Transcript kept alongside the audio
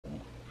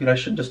I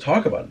shouldn't just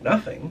talk about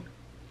nothing,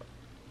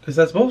 because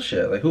that's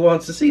bullshit. Like, who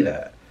wants to see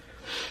that?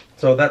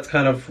 So that's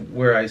kind of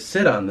where I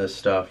sit on this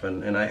stuff,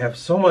 and I have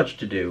so much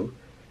to do.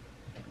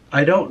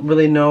 I don't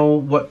really know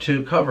what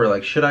to cover.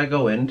 Like, should I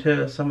go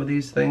into some of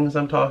these things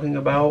I'm talking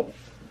about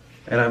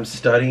and I'm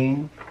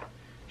studying?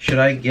 Should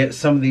I get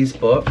some of these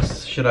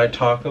books? Should I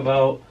talk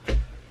about...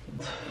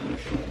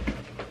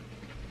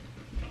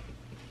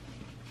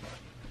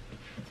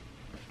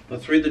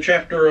 Let's read the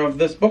chapter of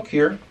this book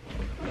here.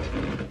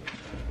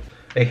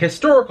 A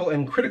historical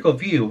and critical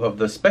view of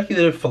the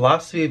speculative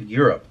philosophy of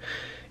Europe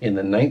in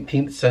the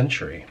 19th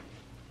century.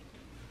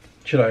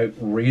 Should I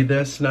read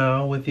this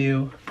now with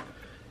you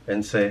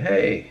and say,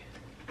 hey,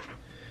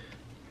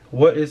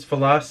 what is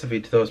philosophy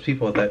to those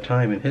people at that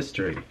time in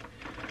history?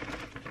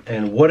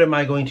 And what am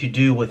I going to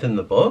do within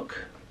the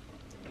book?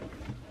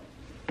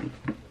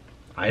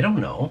 I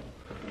don't know.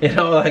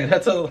 Like, I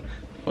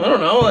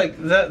don't know, like,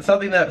 is that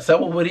something that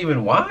someone would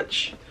even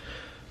watch?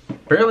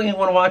 Barely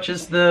anyone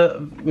watches the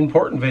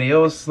important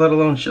videos, let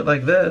alone shit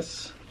like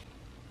this.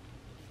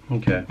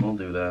 Okay, we'll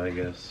do that, I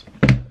guess.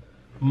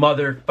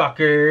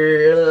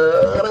 Motherfucker!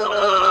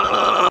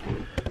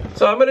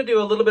 So I'm gonna do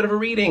a little bit of a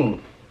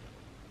reading.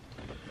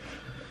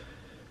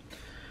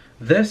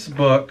 This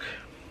book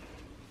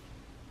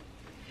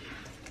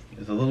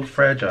is a little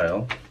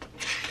fragile,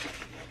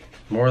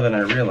 more than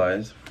I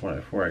realized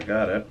before I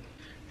got it.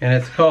 And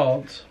it's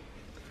called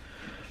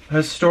A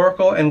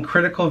Historical and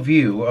Critical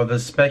View of the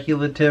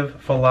Speculative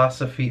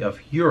Philosophy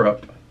of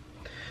Europe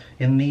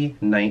in the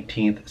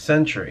 19th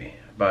Century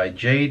by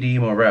J.D.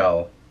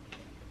 Morell,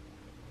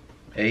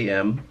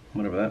 A.M.,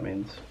 whatever that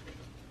means.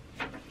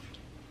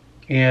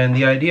 And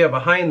the idea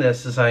behind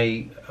this is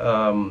I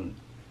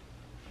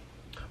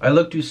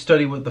look to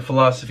study what the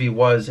philosophy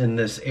was in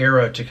this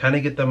era to kind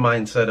of get the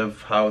mindset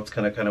of how it's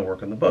going to kind of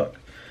work in the book.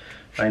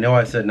 I know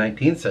I said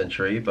 19th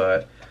century,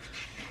 but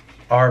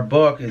our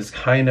book is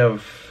kind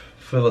of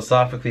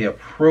philosophically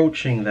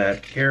approaching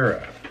that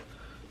era.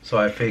 So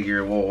I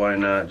figure, well, why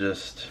not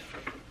just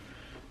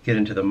get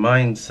into the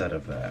mindset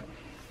of that?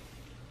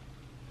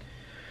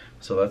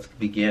 So let's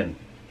begin.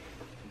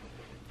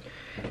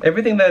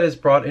 Everything that is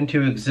brought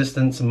into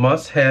existence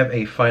must have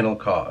a final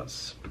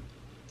cause.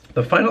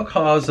 The final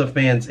cause of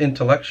man's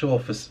intellectual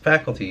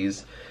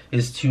faculties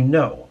is to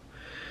know.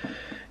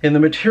 And the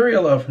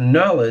material of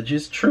knowledge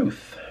is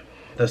truth.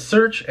 The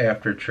search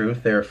after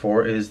truth,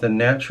 therefore, is the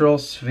natural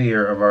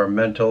sphere of our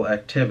mental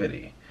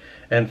activity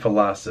and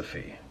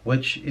philosophy,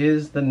 which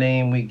is the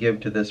name we give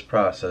to this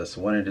process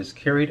when it is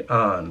carried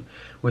on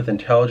with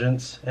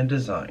intelligence and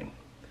design,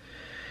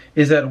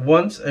 is at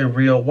once a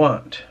real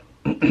want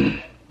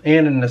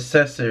and a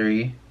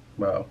necessary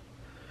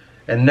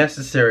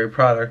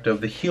product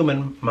of the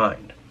human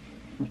mind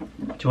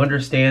to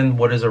understand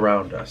what is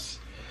around us.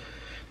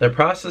 The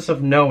process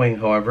of knowing,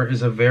 however,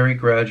 is a very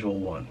gradual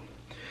one.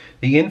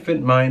 The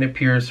infant mind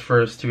appears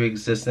first to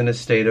exist in a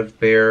state of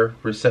bare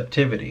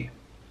receptivity.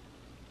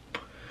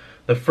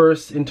 The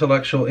first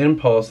intellectual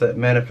impulse that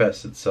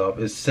manifests itself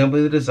is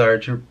simply the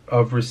desire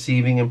of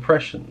receiving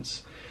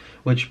impressions,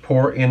 which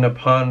pour in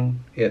upon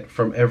it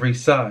from every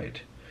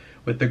side,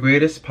 with the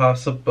greatest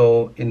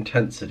possible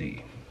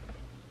intensity.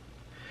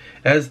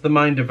 As the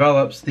mind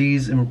develops,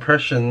 these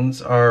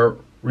impressions are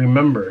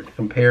remembered,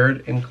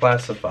 compared, and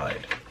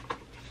classified,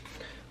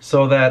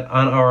 so that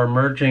on our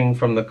emerging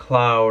from the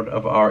cloud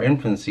of our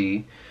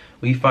infancy,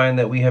 we find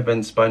that we have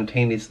been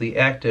spontaneously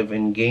active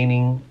in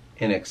gaining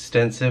an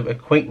extensive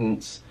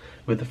acquaintance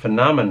with the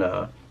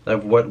phenomena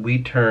of what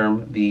we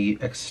term the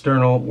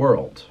external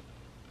world.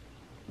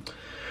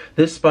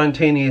 This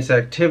spontaneous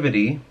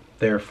activity,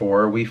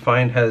 therefore, we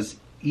find has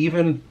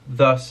even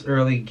thus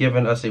early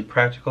given us a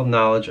practical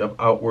knowledge of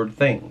outward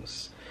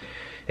things,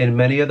 and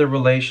many of the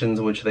relations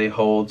which they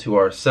hold to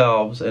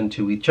ourselves and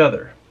to each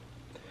other.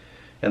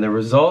 And the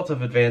result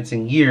of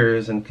advancing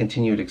years and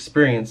continued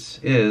experience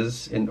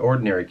is, in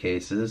ordinary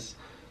cases,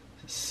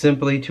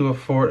 simply to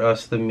afford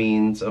us the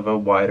means of a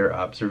wider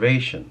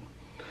observation,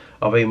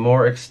 of a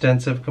more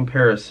extensive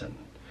comparison,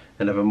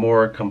 and of a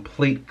more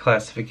complete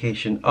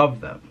classification of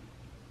them.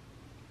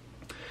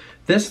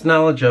 This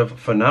knowledge of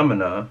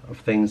phenomena, of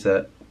things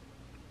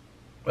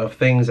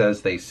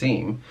as they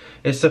seem,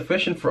 is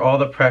sufficient for all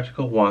the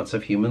practical wants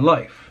of human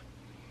life,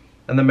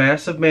 and the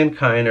mass of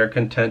mankind are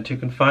content to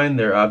confine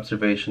their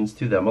observations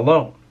to them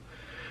alone,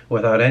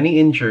 without any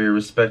injury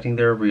respecting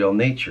their real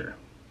nature,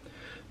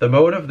 the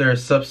mode of their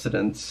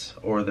subsistence,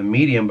 or the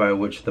medium by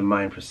which the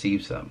mind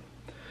perceives them.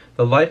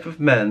 The life of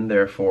men,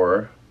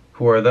 therefore,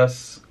 who are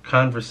thus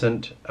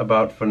conversant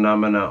about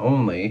phenomena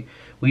only,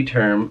 we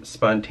term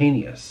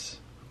spontaneous.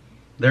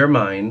 Their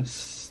mind,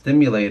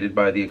 stimulated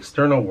by the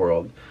external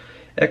world,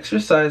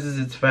 exercises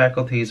its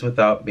faculties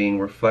without being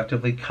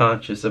reflectively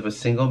conscious of a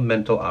single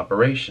mental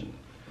operation.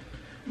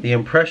 The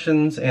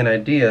impressions and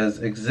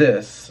ideas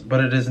exist,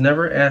 but it is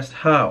never asked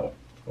how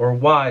or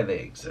why they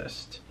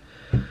exist.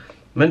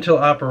 Mental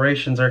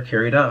operations are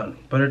carried on,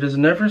 but it is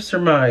never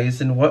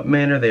surmised in what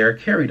manner they are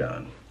carried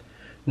on.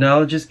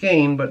 Knowledge is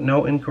gained, but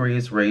no inquiry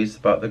is raised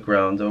about the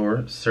grounds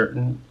or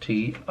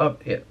certainty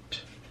of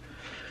it.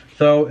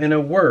 though in a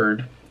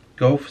word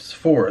goes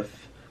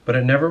forth, but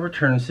it never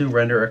returns to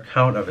render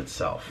account of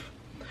itself,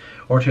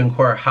 or to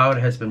inquire how it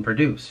has been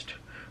produced,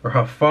 or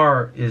how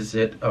far is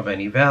it of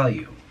any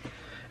value,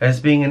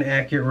 as being an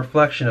accurate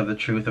reflection of the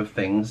truth of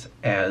things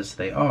as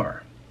they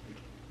are.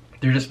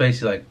 They're just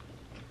basically like,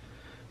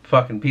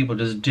 fucking people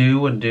just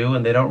do, and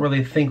they don't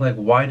really think like,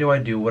 why do I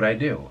do what I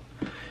do?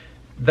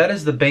 That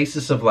is the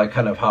basis of like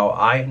kind of how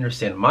I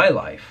understand my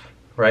life,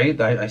 right?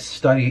 I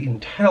study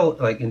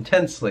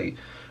intensely.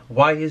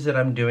 Why is it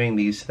I'm doing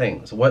these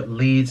things? What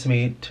leads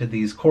me to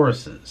these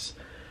courses?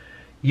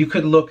 You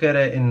could look at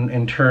it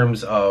in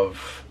terms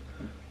of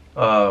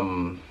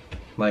stressors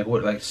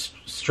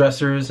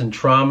and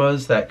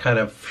traumas that kind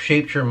of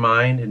shaped your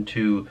mind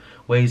into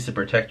ways to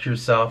protect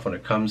yourself when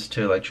it comes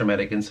to like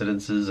traumatic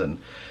incidences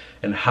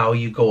and how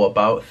you go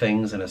about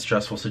things in a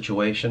stressful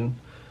situation,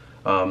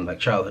 like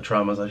childhood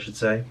traumas, I should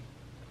say.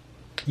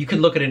 You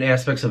could look at it in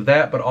aspects of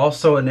that, but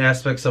also in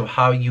aspects of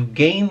how you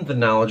gain the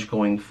knowledge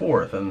going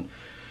forth,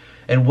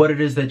 and what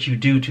it is that you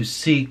do to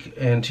seek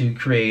and to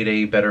create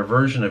a better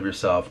version of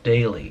yourself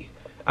daily.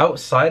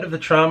 Outside of the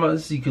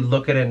traumas, you could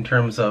look at it in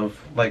terms of,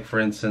 like, for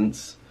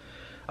instance,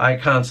 I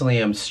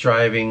constantly am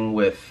striving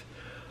with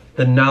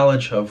the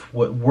knowledge of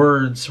what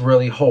words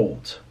really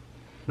hold.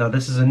 Now,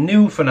 this is a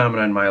new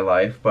phenomenon in my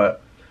life,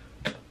 but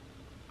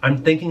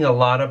I'm thinking a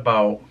lot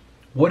about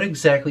what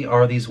exactly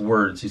are these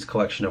words, these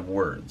collection of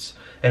words.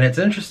 And it's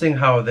interesting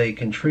how they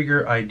can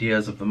trigger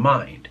ideas of the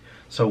mind.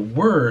 So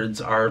words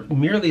are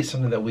merely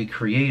something that we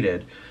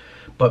created,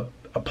 but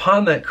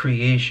upon that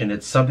creation,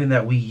 it's something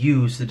that we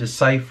use to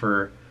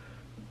decipher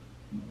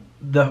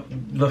the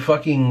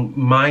fucking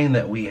mind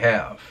that we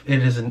have.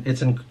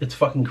 It's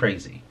fucking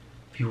crazy.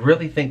 If you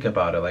really think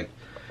about it, like,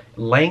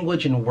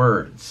 language and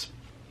words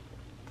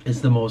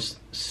is the most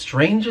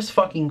strangest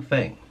fucking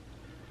thing.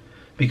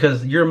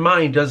 Because your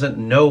mind doesn't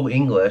know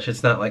English.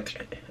 It's not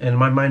like, and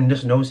my mind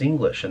just knows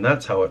English, and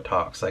that's how it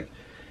talks. Like,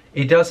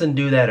 it doesn't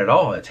do that at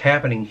all. It's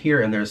happening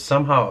here, and there's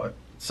somehow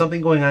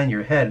something going on in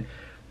your head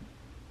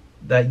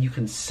that you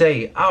can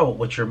say out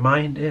what your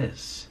mind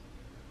is.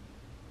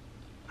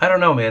 I don't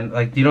know, man.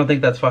 Like, you don't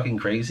think that's fucking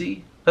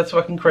crazy? That's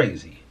fucking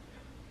crazy.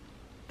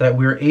 That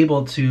we're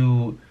able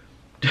to...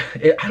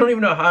 I don't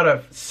even know how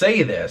to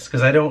say this,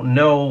 because I don't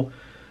know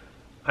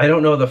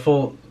the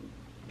full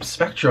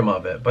spectrum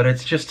of it. But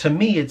it's just, to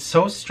me, it's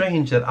so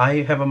strange that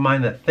I have a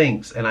mind that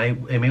thinks, and I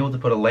am able to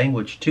put a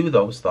language to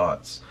those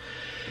thoughts.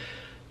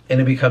 And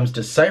it becomes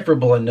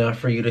decipherable enough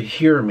for you to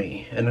hear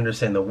me and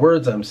understand the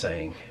words I'm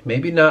saying.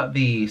 Maybe not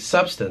the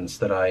substance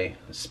that I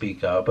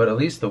speak of, but at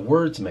least the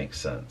words make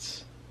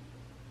sense.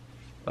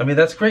 I mean,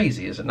 that's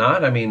crazy, is it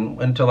not? I mean,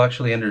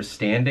 intellectually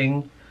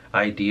understanding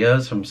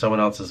ideas from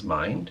someone else's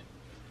mind,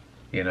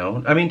 you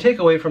know? I mean, take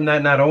away from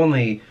that not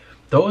only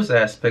those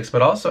aspects,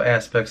 but also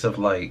aspects of,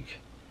 like,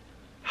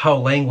 how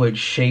language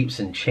shapes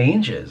and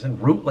changes, and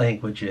root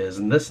languages,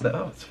 and this, that.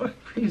 Oh, it's fucking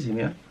crazy,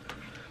 man.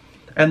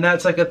 And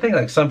that's like a thing,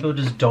 like, some people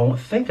just don't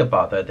think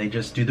about that. They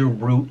just do the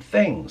root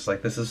things,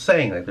 like this is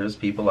saying, like, there's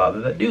people out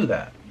there that do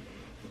that.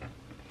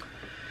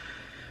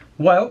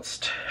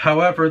 Whilst,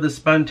 however, the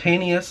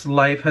spontaneous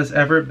life has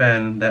ever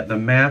been that the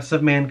mass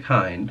of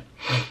mankind,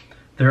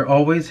 there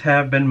always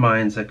have been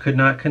minds that could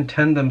not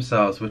content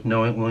themselves with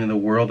knowing only the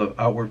world of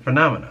outward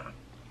phenomena.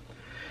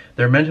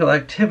 Their mental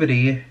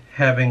activity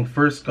having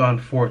first gone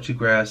forth to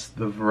grasp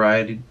the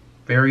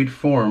varied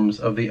forms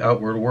of the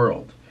outward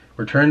world,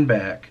 returned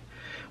back,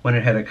 when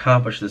it had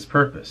accomplished this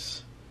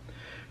purpose,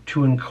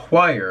 to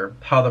inquire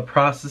how the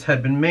process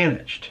had been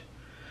managed,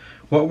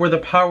 what were the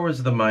powers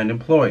of the mind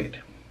employed,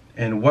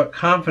 and what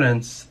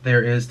confidence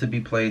there is to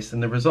be placed in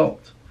the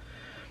result.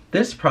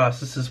 This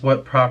process is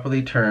what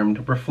properly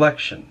termed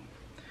reflection,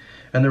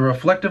 and the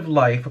reflective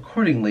life,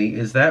 accordingly,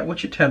 is that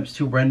which attempts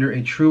to render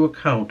a true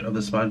account of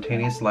the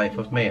spontaneous life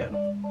of man.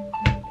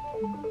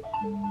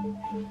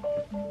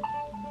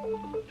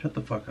 Shut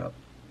the fuck up.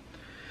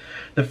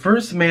 The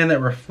first man that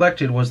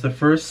reflected was the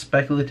first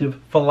speculative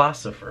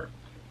philosopher.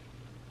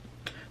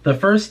 The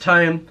first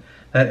time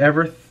that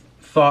ever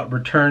thought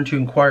returned to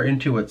inquire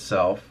into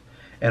itself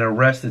and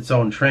arrest its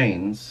own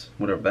trains,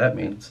 whatever that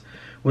means,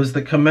 was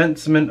the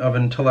commencement of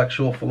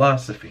intellectual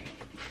philosophy.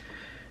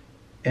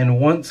 And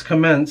once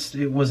commenced,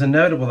 it was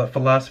inevitable that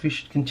philosophy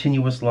should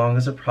continue as long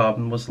as a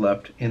problem was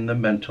left in the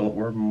mental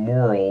or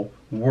moral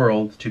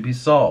world to be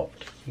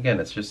solved.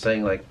 Again, it's just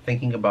saying, like,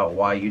 thinking about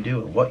why you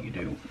do and what you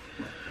do.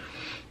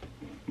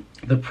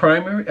 The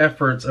primary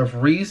efforts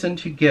of reason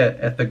to get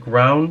at the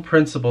ground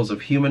principles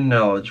of human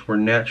knowledge were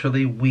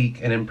naturally weak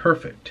and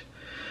imperfect,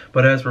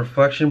 but as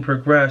reflection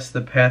progressed,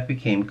 the path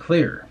became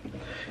clear,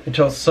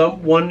 until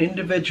some one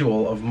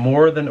individual of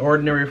more than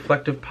ordinary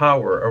reflective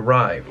power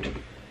arrived,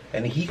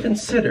 and he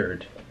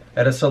considered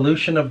at a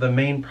solution of the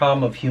main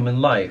problem of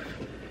human life,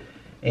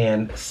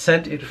 and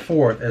sent it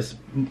forth as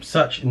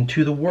such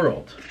into the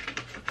world.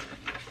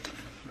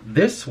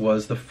 This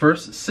was the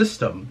first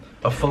system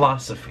of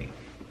philosophy.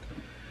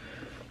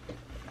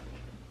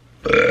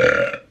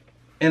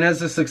 And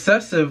as a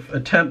successive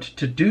attempt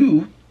to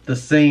do the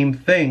same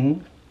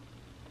thing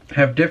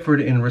have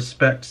differed in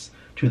respects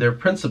to their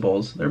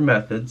principles, their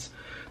methods,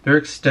 their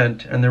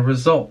extent, and their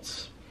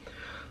results.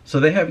 So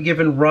they have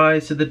given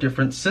rise to the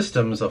different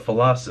systems of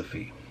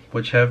philosophy,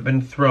 which have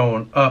been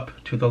thrown up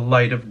to the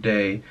light of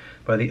day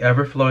by the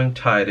ever-flowing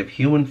tide of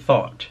human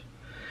thought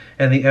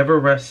and the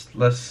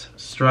ever-restless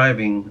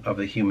striving of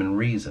the human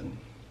reason.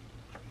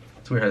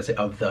 It's weird how to say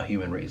of the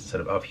human reason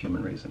instead of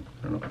human reason.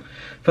 I don't know.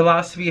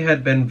 Philosophy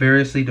had been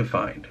variously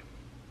defined.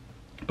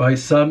 By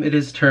some it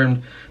is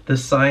termed the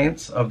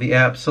science of the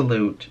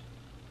absolute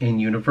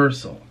and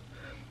universal.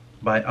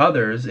 By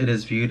others it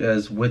is viewed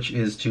as which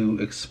is to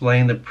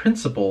explain the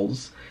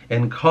principles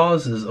and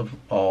causes of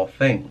all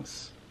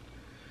things.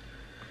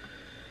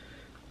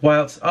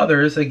 Whilst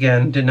others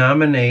again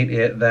denominate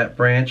it that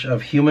branch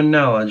of human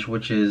knowledge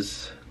which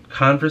is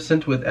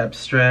conversant with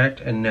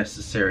abstract and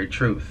necessary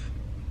truth.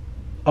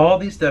 All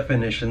these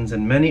definitions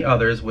and many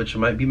others which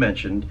might be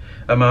mentioned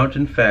amount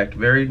in fact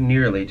very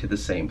nearly to the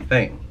same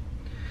thing.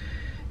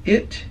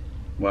 If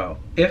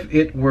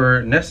it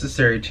were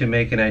necessary to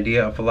make an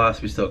idea of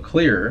philosophy still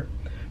clearer,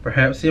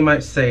 perhaps you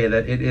might say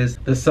that it is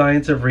the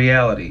science of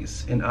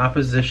realities in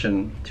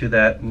opposition to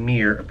that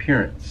mere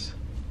appearance.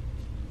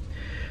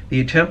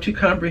 The attempt to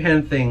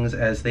comprehend things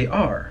as they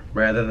are,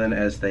 rather than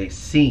as they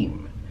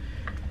seem.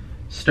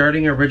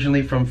 Starting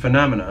originally from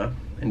phenomena,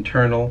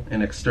 internal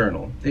and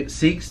external, it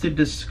seeks to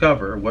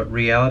discover what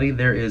reality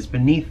there is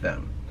beneath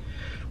them.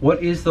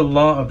 What is the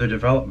law of their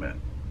development,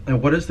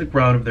 and what is the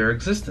ground of their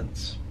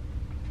existence?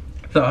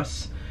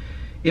 Thus,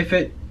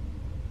 it's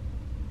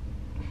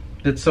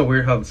so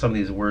weird how some of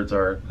these words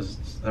are, because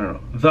I don't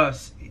know.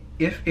 Thus,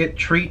 if it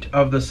treat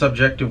of the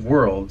subjective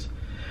worlds,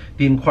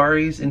 the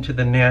inquiries into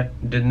the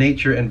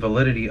nature and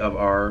validity of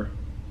our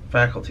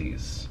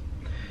faculties,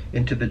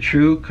 into the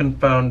true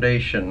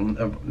confoundation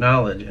of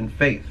knowledge and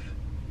faith.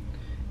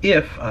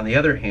 If, on the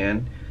other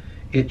hand,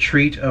 it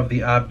treat of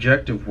the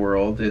objective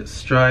world, it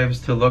strives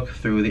to look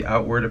through the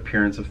outward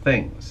appearance of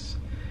things,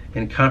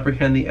 and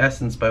comprehend the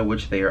essence by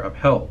which they are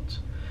upheld.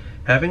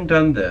 Having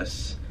done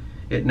this,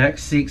 it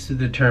next seeks to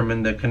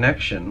determine the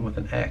connection with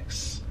an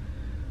X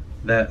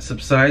that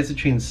subsides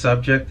between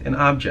subject and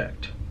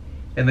object,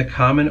 and the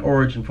common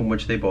origin from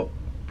which they both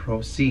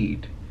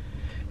proceed.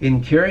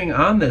 In carrying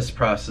on this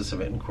process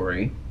of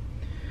inquiry,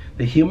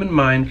 the human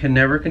mind can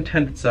never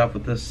content itself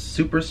with the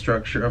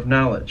superstructure of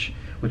knowledge,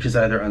 which is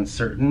either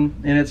uncertain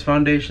in its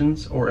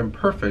foundations or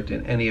imperfect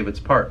in any of its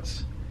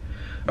parts.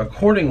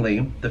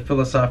 Accordingly, the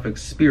philosophic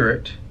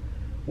spirit,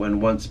 when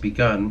once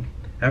begun,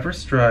 ever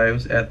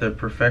strives at the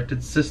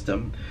perfected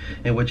system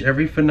in which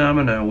every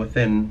phenomena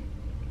within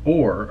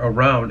or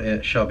around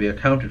it shall be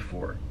accounted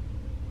for,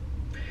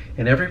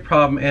 and every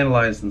problem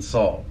analyzed and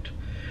solved.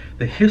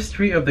 The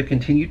history of the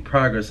continued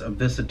progress of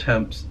this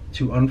attempts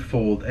to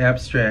unfold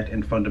abstract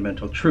and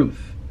fundamental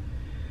truth.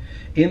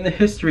 In the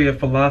history of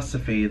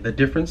philosophy, the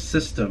different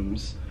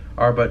systems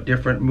are but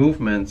different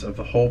movements of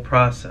the whole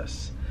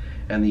process,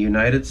 and the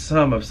united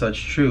sum of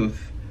such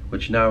truth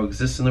which now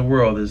exists in the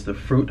world is the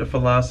fruit of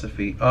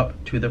philosophy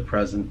up to the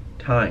present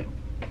time.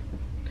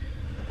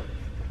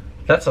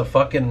 That's a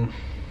fucking,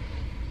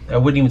 I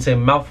wouldn't even say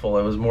mouthful,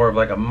 it was more of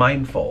like a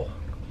mindful.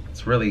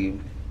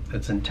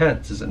 It's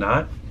intense, is it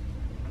not?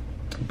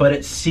 But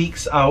it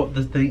seeks out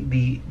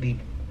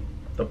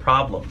the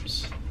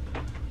problems.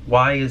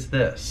 Why is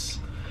this?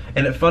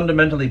 And it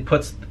fundamentally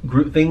puts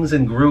things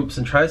in groups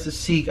and tries to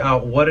seek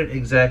out what it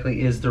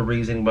exactly is the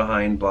reasoning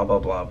behind blah, blah,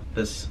 blah,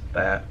 this,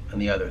 that,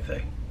 and the other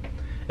thing.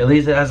 At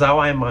least that's how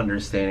I'm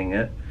understanding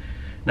it.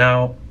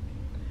 Now,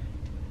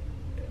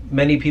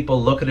 many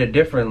people look at it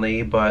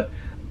differently, but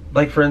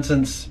like for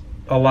instance,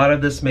 a lot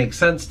of this makes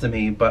sense to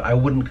me, but I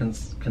wouldn't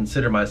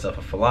consider myself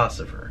a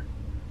philosopher.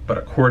 But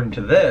according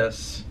to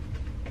this,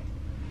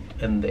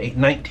 in the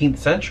 19th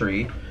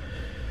century,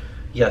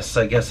 yes,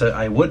 I guess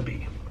I would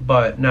be.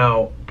 But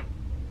now,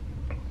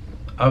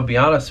 I'll be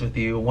honest with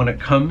you, when it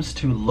comes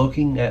to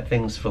looking at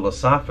things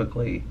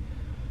philosophically,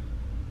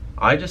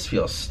 I just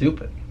feel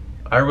stupid.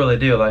 I really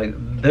do. Like,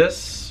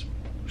 this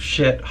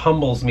shit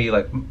humbles me.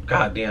 Like,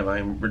 god damn,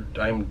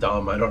 I'm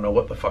dumb. I don't know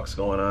what the fuck's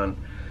going on.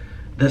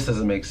 This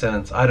doesn't make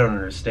sense. I don't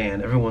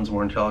understand. Everyone's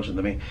more intelligent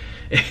than me.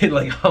 It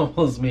like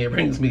humbles me. It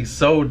brings me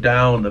so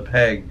down the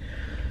peg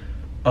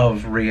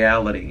of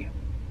reality.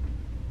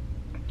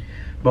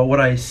 But what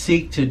I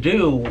seek to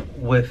do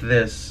with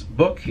this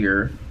book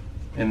here,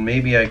 and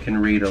maybe I can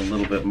read a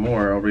little bit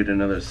more. I'll read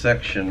another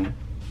section.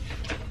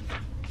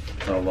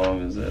 How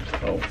long is it?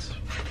 Oh, it's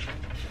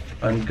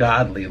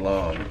ungodly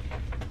long.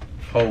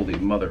 Holy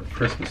mother of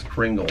Christmas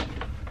Kringle.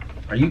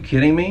 Are you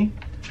kidding me?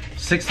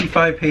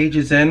 65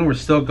 pages in, we're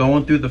still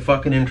going through the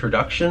fucking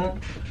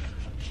introduction?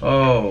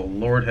 Oh,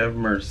 Lord have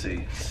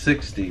mercy.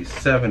 60,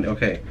 70,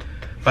 okay.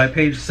 By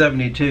page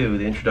 72,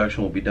 the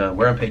introduction will be done.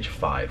 We're on page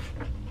 5.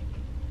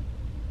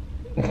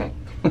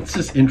 It's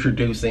just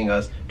introducing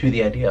us to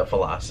the idea of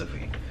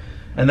philosophy.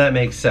 And that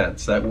makes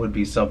sense. That would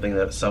be something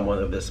that someone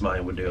of this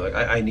mind would do. Like,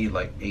 I need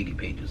like 80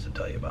 pages to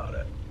tell you about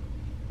it.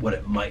 What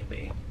it might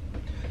be.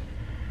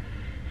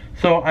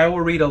 So I will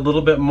read a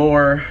little bit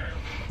more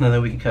And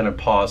then we can kind of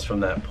pause from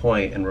that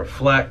point and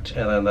reflect,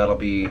 and then that'll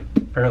be,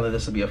 apparently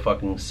this will be a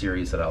fucking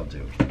series that I'll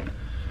do.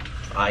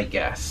 I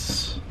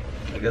guess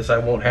I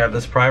won't have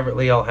this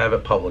privately, I'll have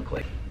it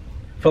publicly.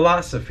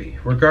 Philosophy,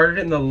 regarded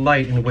in the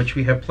light in which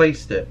we have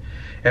placed it,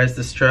 as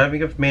the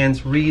striving of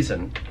man's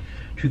reason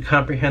to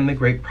comprehend the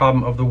great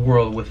problem of the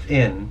world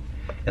within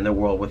and the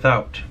world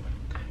without,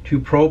 to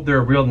probe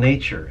their real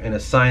nature and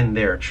assign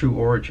their true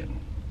origin.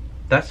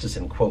 That's just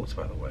in quotes,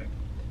 by the way.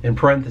 In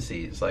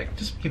parentheses, like,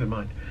 just keep in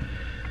mind.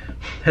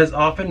 Has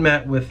often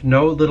met with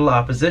no little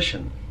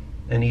opposition,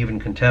 and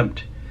even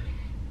contempt,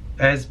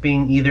 as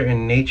being either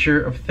in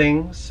nature of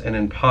things an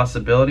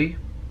impossibility,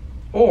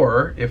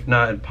 or, if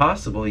not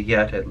impossible,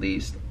 yet at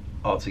least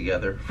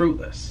altogether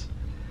fruitless.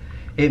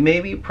 It may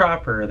be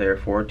proper,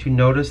 therefore, to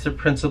notice the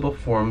principal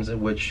forms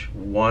in which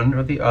one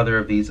or the other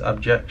of these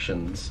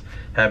objections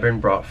have been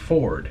brought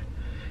forward,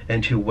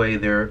 and to weigh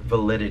their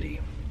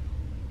validity.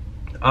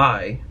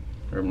 Or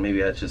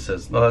maybe that just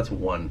says, no, that's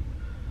one.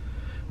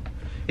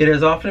 It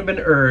has often been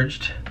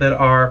urged that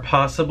our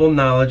possible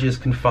knowledge is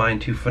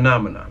confined to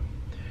phenomena,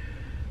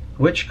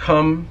 which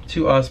come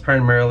to us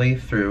primarily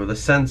through the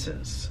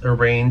senses,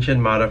 arranged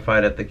and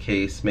modified at the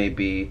case may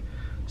be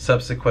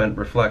subsequent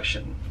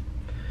reflection.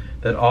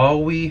 That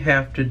all we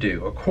have to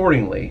do,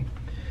 accordingly,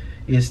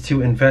 is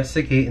to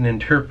investigate and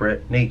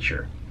interpret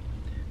nature.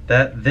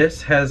 That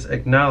this has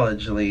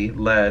acknowledgedly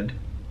led,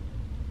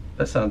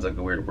 that sounds like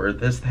a weird word,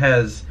 this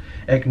has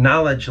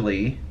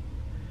acknowledgedly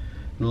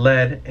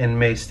led and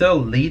may still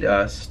lead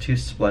us to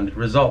splendid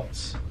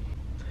results.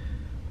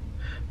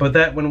 But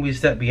that when we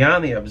step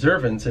beyond the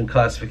observance and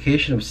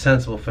classification of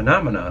sensible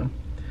phenomenon,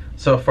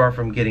 so far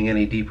from getting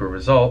any deeper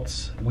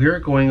results, we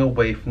are going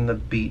away from the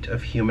beat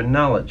of human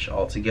knowledge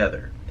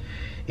altogether,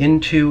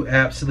 into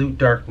absolute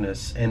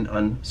darkness and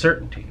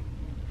uncertainty.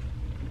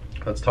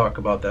 Let's talk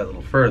about that a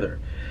little further.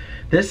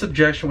 This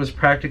objection was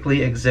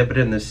practically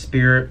exhibited in the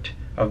spirit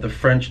of the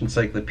French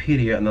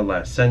encyclopedia in the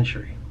last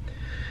century.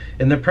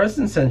 In the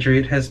present century,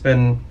 it has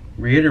been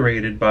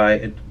reiterated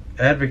by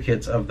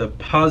advocates of the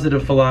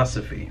positive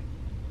philosophy.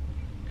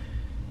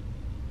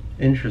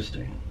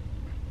 Interesting.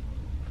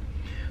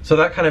 So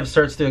that kind of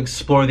starts to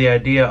explore the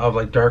idea of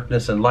like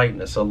darkness and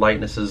lightness. So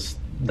lightness is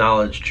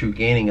knowledge, true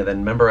gaining, and then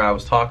remember I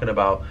was talking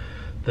about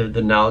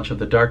the knowledge of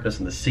the darkness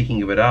and the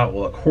seeking of it out.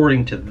 Well,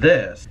 according to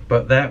this,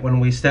 but that when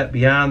we step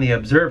beyond the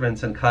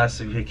observance and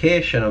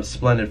classification of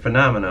splendid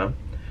phenomena,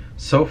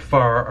 so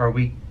far are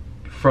we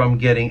from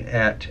getting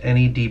at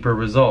any deeper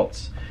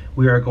results.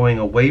 We are going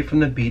away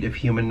from the beat of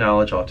human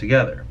knowledge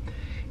altogether,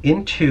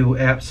 into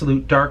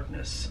absolute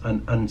darkness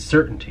and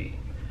uncertainty.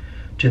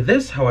 To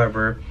this,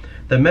 however,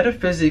 the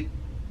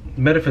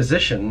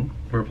metaphysician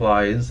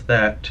replies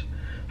that,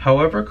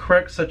 however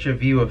correct such a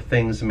view of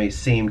things may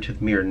seem to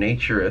mere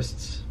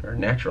naturists or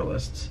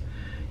naturalists,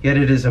 yet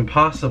it is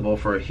impossible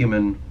for a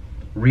human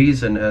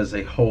reason as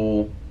a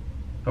whole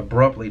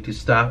abruptly to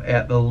stop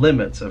at the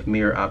limits of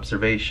mere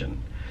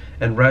observation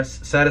and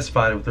rest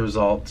satisfied with the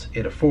results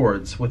it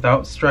affords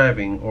without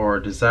striving or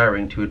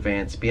desiring to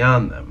advance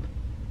beyond them.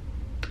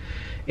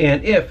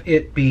 And if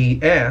it be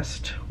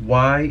asked,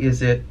 why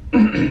is it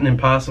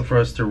impossible for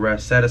us to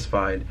rest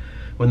satisfied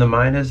when the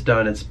mind has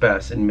done its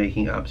best in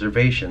making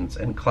observations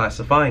and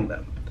classifying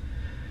them?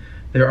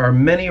 There are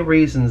many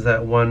reasons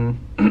that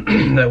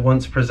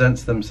once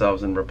presents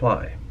themselves in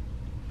reply.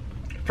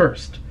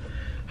 First,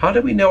 how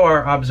do we know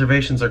our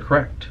observations are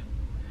correct?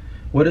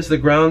 What is the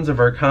grounds of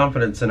our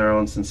confidence in our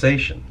own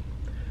sensation?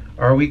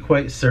 Are we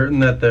quite certain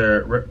that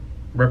the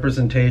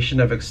representation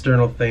of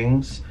external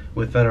things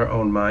within our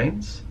own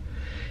minds?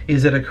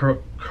 Is it a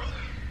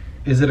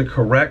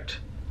correct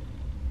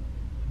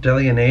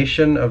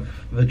delineation of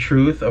the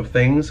truth of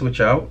things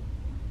without?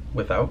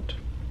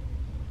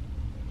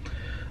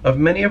 Of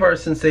many of our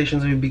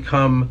sensations we've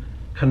become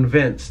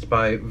convinced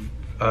by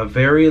a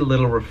very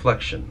little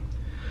reflection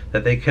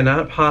that they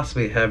cannot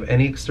possibly have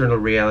any external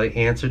reality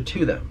answered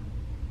to them.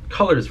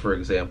 Colors, for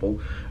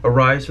example,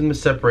 arise from the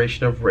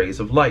separation of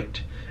rays of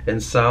light,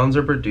 and sounds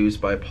are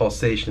produced by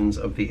pulsations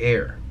of the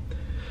air.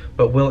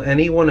 But will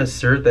anyone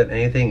assert that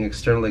anything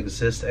external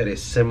exists at a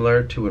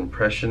similar to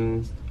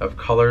impressions of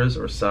colors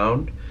or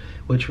sound,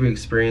 which we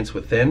experience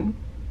within?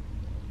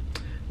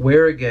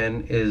 Where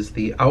again is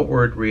the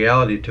outward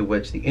reality to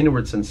which the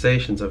inward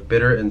sensations of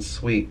bitter and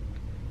sweet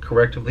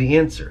correctively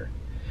answer?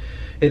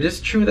 It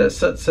is true that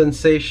such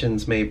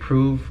sensations may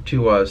prove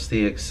to us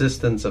the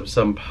existence of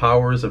some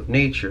powers of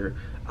nature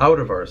out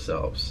of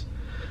ourselves,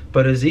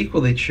 but it is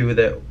equally true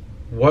that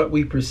what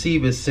we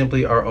perceive is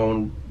simply our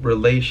own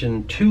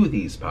relation to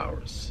these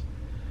powers,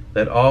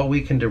 that all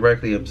we can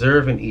directly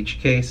observe in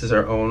each case is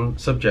our own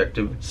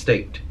subjective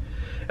state,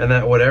 and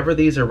that whatever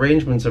these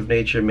arrangements of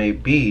nature may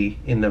be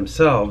in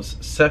themselves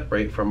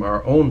separate from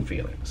our own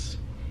feelings.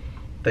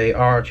 They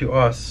are to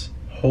us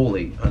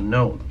wholly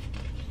unknown.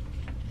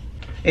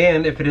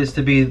 And if it is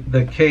to be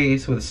the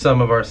case with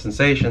some of our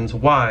sensations,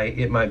 why,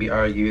 it might be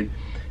argued,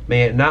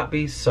 may it not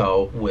be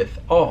so with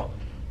all?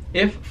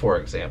 If, for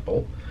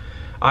example,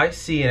 I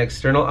see an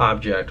external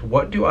object,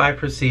 what do I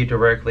perceive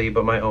directly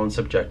but my own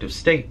subjective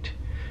state?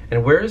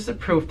 And where is the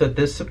proof that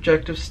this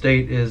subjective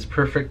state is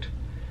perfect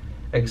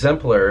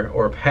exemplar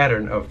or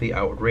pattern of the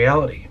outward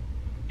reality?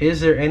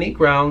 Is there any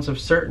grounds of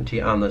certainty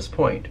on this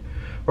point,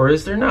 or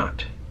is there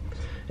not?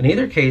 In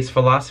either case,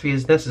 philosophy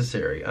is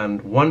necessary, on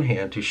one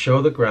hand, to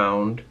show the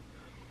ground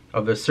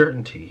of the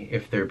certainty,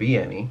 if there be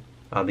any,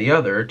 on the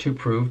other, to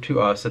prove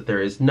to us that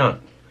there is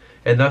none,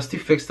 and thus to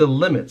fix the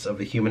limits of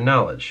the human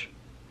knowledge,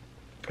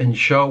 and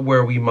show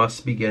where we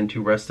must begin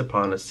to rest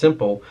upon a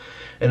simple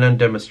and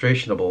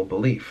undemonstrable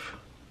belief.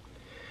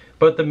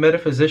 But the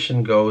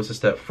metaphysician goes a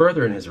step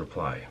further in his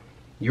reply.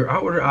 Your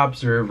outward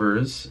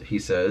observers, he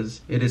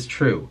says, it is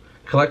true,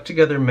 collect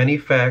together many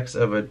facts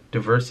of a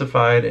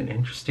diversified and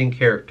interesting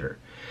character,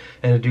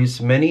 and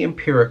deduce many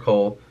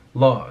empirical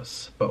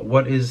laws. But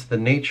what is the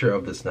nature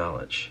of this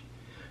knowledge?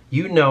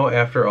 You know,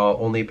 after all,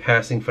 only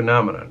passing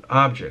phenomena,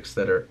 objects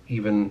that are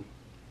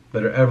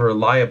ever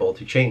liable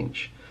to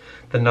change.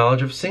 The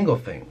knowledge of single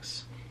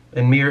things,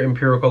 and mere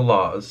empirical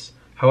laws,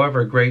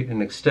 however great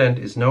in extent,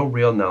 is no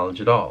real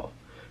knowledge at all,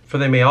 for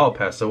they may all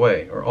pass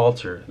away, or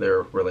alter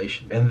their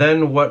relation. And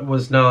then what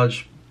was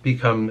knowledge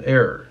become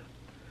error?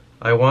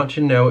 I want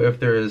to know if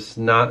there is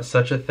not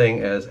such a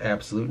thing as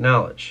absolute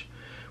knowledge,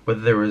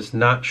 whether there is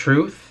not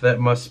truth that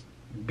must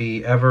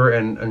be ever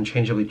and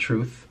unchangeably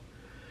truth,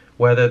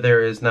 whether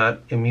there is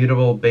not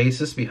immutable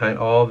basis behind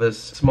all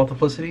this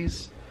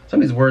multiplicities.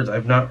 Some of these words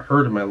I've not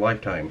heard in my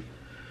lifetime.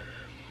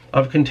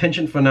 Of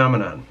contingent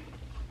phenomenon,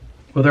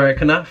 whether I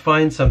cannot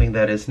find something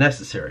that is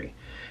necessary,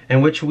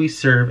 and which we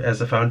serve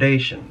as a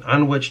foundation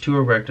on which to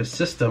erect a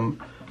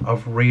system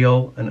of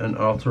real and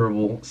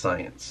unalterable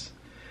science.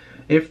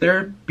 If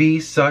there be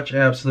such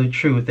absolute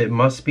truth, it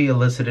must be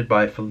elicited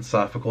by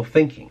philosophical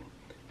thinking.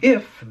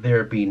 If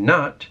there be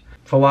not,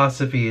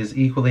 philosophy is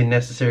equally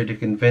necessary to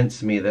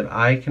convince me that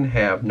I can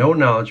have no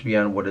knowledge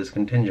beyond what is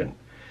contingent.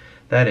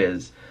 That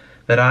is,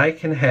 that I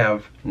can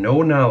have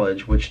no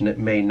knowledge which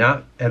may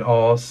not at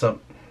all that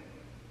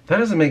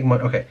doesn't make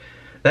much. Okay,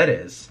 that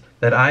is,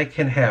 that I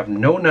can have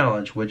no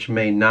knowledge which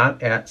may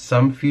not at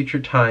some future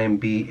time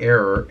be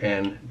error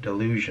and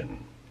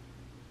delusion.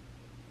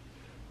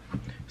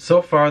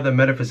 So far the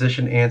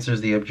metaphysician answers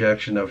the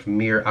objection of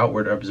mere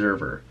outward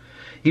observer,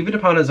 even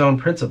upon his own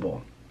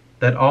principle,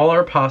 that all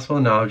our possible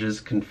knowledge is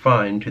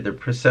confined to the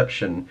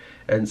perception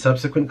and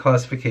subsequent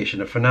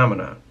classification of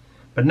phenomena.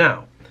 But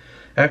now,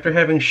 after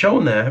having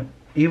shown that,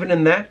 even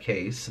in that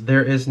case,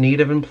 there is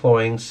need of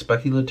employing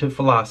speculative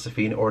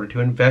philosophy in order to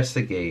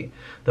investigate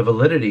the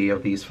validity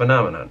of these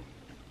phenomena,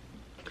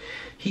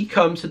 he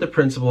comes to the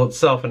principle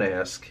itself and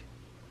asks,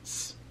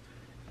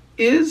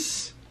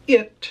 is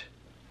it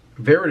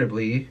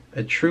veritably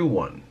a true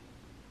one?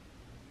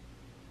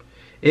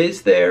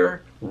 Is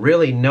there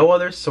really no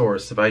other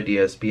source of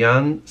ideas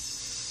beyond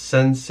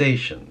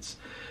sensations,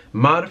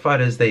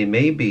 modified as they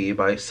may be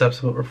by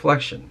subsequent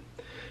reflection?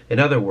 In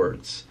other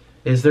words,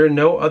 is there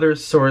no other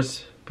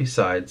source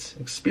besides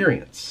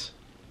experience?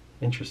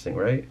 Interesting,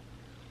 right?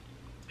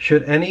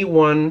 Should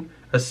anyone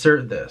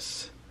assert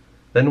this,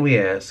 then we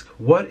ask,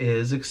 what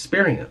is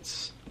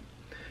experience?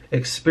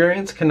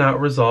 Experience cannot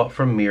result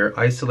from mere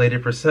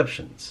isolated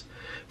perceptions,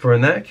 for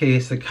in that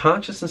case the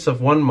consciousness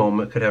of one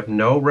moment could have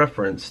no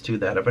reference to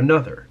that of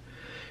another.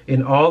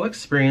 In all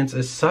experience,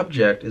 a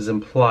subject is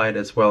implied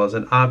as well as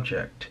an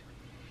object.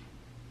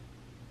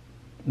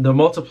 The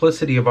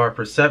multiplicity of our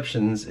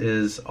perceptions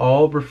is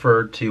all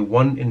referred to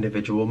one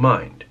individual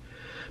mind,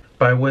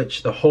 by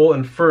which the whole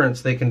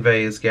inference they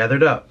convey is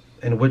gathered up,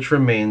 and which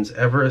remains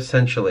ever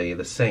essentially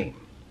the same,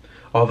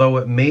 although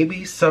it may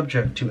be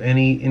subject to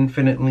any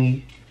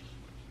infinitely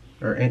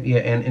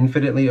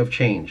of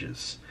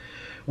changes.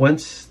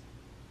 Whence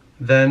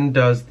then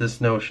does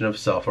this notion of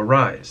self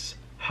arise?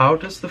 How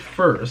does the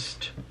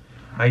first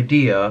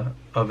idea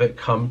of it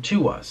come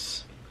to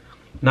us?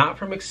 Not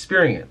from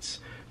experience,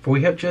 for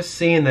we have just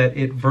seen that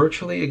it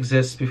virtually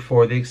exists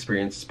before the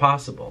experience is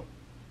possible.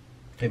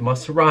 It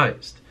must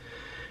arise,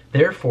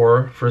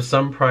 therefore, for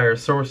some prior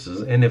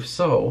sources, and if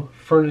so,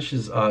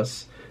 furnishes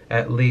us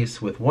at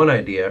least with one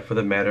idea for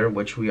the matter in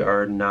which we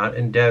are not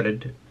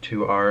indebted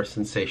to our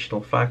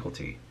sensational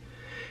faculty.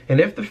 And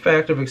if the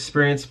fact of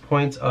experience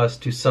points us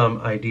to some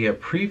idea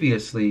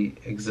previously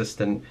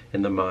existent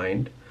in the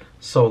mind,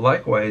 so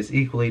likewise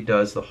equally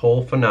does the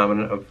whole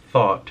phenomenon of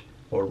thought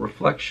or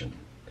reflection.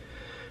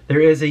 There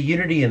is a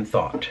unity in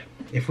thought.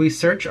 If we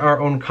search our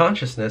own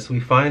consciousness, we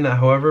find that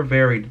however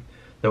varied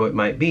though it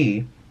might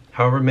be,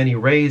 however many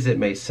rays it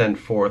may send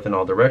forth in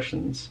all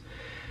directions,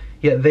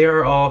 yet they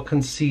are all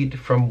conceived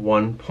from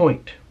one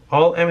point,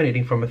 all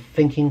emanating from a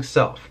thinking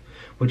self,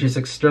 which is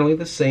externally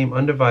the same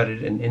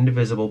undivided and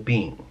indivisible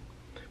being.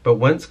 But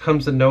whence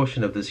comes the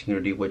notion of this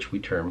unity which we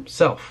term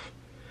self?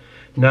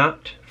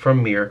 Not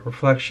from mere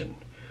reflection,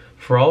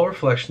 for all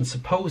reflection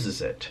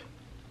supposes it.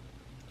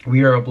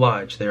 We are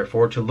obliged,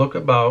 therefore, to look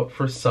about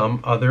for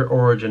some other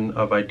origin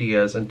of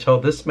ideas until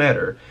this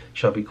matter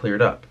shall be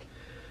cleared up.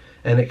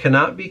 And it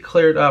cannot be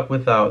cleared up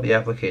without the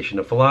application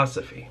of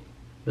philosophy.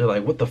 They're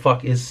like, what the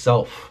fuck is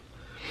self?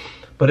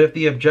 But if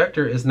the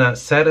objector is not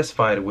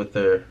satisfied with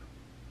the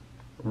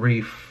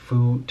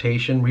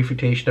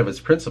refutation of its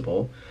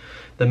principle,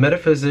 the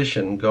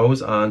metaphysician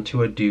goes on to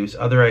adduce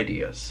other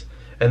ideas,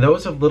 and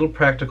those of little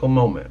practical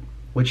moment,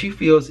 which he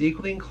feels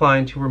equally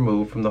inclined to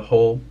remove from the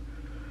whole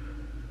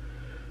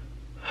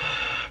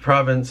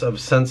province of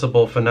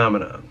sensible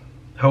phenomena,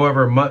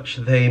 however much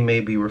they may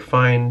be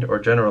refined or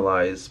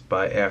generalized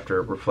by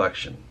after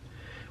reflection.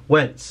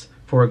 Whence,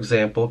 for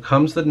example,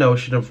 comes the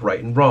notion of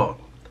right and wrong.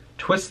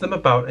 Twist them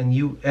about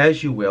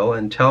as you will,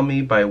 and tell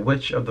me by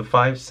which of the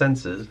five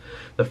senses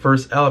the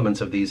first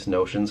elements of these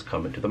notions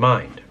come into the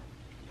mind.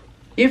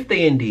 If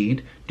they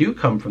indeed do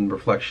come from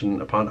reflection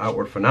upon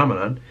outward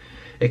phenomenon,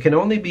 it can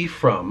only be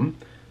from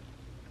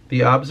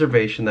the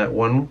observation that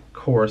one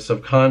course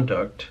of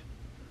conduct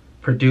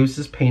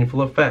produces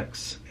painful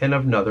effects, and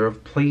of another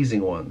of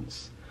pleasing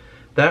ones.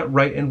 That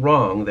right and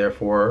wrong,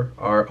 therefore,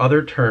 are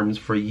other terms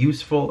for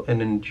useful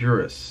and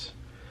injurious.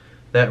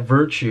 That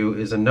virtue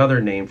is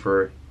another name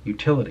for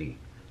utility,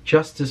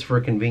 justice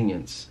for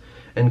convenience,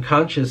 and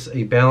conscience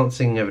a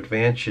balancing of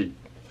advantage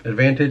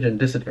and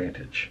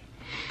disadvantage.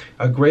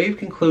 A grave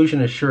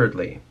conclusion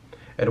assuredly,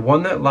 and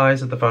one that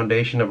lies at the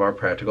foundation of our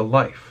practical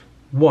life,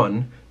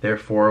 one,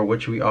 therefore,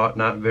 which we ought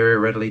not very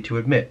readily to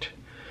admit,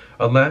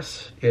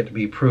 unless it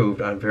be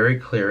proved on very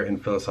clear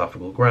and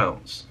philosophical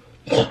grounds.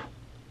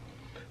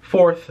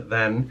 Fourth,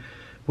 then,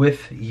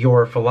 with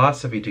your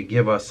philosophy to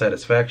give us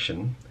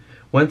satisfaction,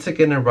 whence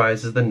again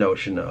arises the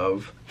notion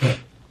of,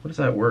 what is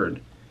that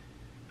word?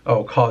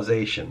 Oh,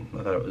 causation.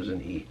 I thought it was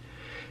an E.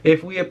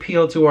 If we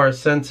appeal to our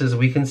senses,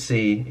 we can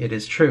see, it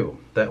is true,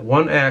 that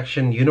one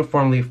action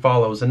uniformly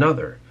follows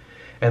another,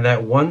 and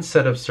that one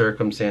set of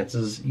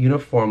circumstances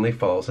uniformly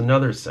follows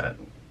another set,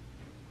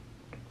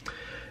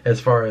 as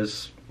far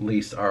as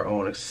least our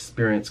own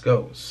experience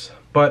goes.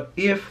 But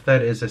if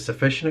that is a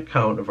sufficient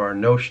account of our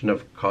notion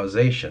of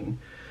causation,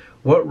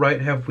 what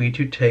right have we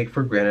to take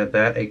for granted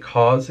that a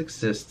cause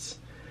exists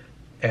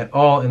at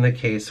all in the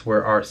case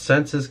where our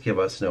senses give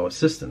us no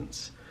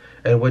assistance,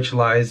 and which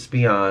lies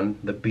beyond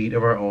the beat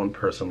of our own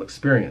personal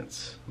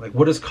experience? Like,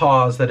 what is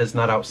cause that is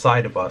not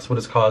outside of us? What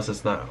is cause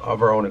that's not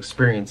of our own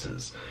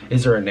experiences?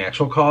 Is there a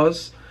natural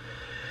cause?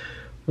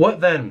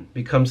 What then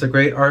becomes the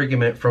great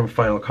argument from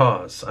final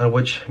cause, on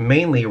which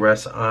mainly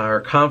rests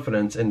our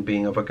confidence in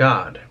being of a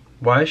God?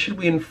 Why should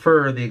we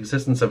infer the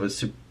existence of a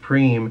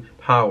supreme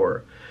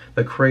power,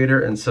 the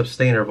creator and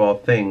sustainer of all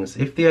things,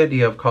 if the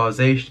idea of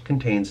causation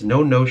contains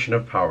no notion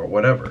of power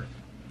whatever,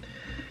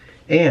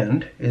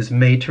 and is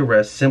made to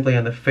rest simply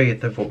on the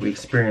faith of what we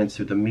experience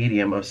through the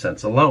medium of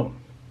sense alone?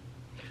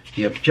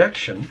 The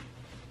objection,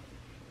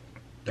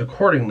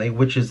 accordingly,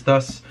 which is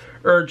thus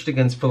urged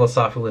against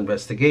philosophical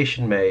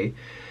investigation may,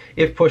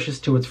 if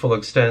pushed to its full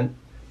extent,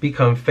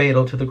 become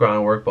fatal to the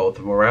groundwork both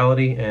of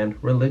morality and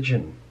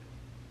religion.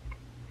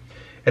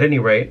 At any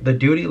rate, the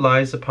duty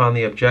lies upon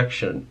the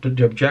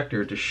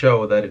objector to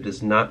show that it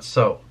is not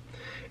so.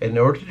 In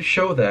order to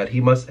show that,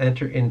 he must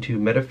enter into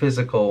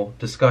metaphysical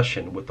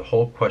discussion with the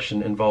whole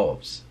question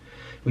involves.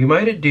 We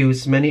might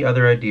adduce many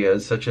other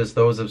ideas, such as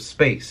those of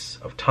space,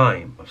 of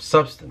time, of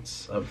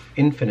substance, of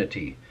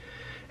infinity,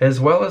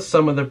 as well as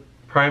some of the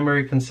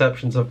primary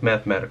conceptions of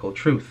mathematical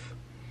truth,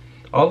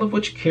 all of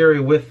which carry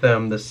with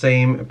them the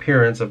same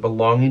appearance of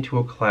belonging to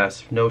a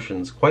class of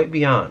notions quite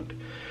beyond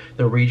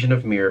the region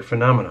of mere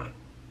phenomenon.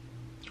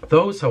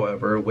 Those,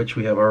 however, which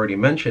we have already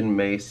mentioned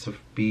may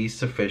be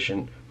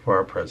sufficient for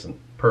our present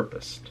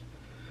purpose.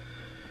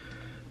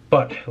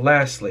 But,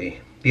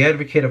 lastly, the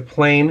advocate of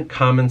plain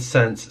common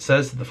sense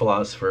says to the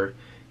philosopher,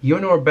 "You are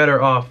no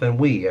better off than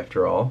we,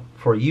 after all,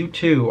 for you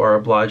too are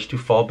obliged to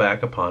fall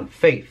back upon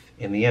faith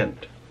in the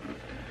end,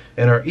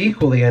 and are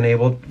equally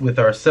unable with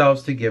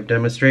ourselves to give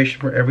demonstration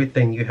for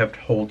everything you have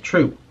to hold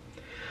true."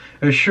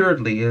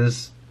 Assuredly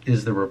is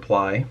the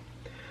reply.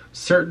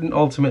 Certain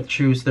ultimate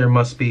truths there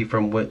must be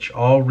from which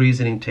all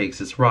reasoning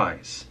takes its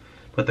rise.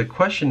 But the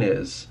question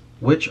is,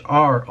 which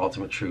are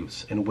ultimate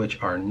truths and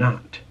which are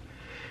not?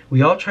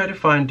 We all try to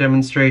find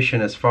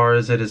demonstration as far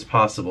as it is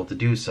possible to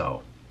do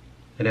so.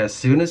 And as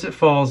soon as it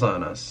fails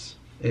us,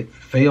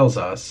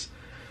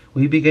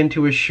 we begin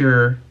to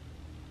assume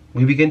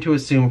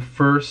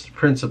first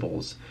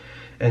principles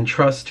and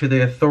trust to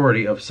the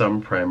authority of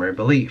some primary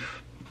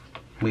belief.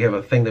 We have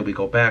a thing that we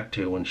go back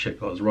to when shit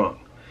goes wrong.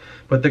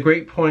 But the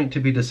great point to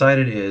be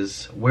decided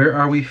is, where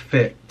are we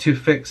to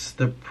fix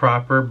the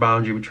proper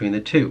boundary between the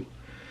two?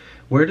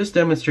 Where does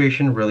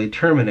demonstration really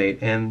terminate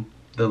and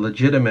the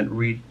legitimate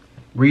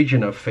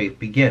region of faith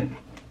begin?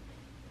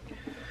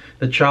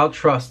 The child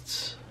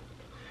trusts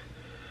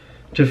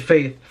to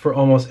faith for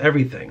almost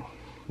everything.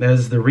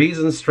 As the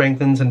reason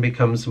strengthens and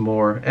becomes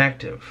more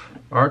active,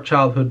 our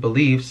childhood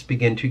beliefs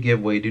begin to give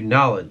way to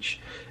knowledge,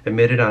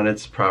 admitted on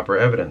its proper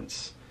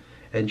evidence.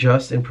 And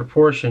just in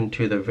proportion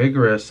to the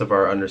vigorous of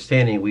our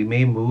understanding, we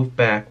may move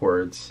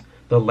backwards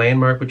the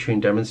landmark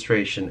between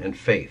demonstration and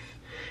faith,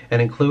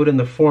 and include in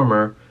the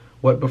former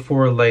what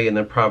before lay in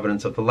the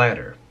providence of the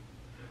latter.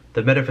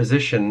 The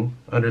metaphysician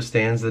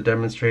understands the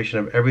demonstration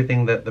of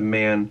everything that the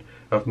man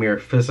of mere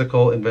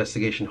physical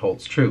investigation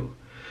holds true,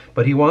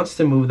 But he wants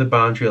to move the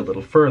boundary a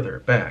little further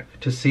back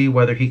to see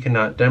whether he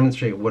cannot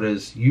demonstrate what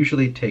is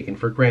usually taken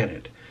for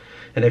granted.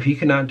 And if he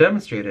cannot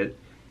demonstrate it,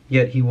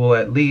 yet he will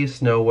at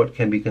least know what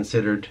can be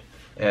considered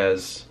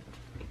as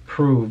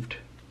proved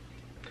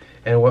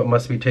and what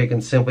must be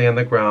taken simply on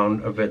the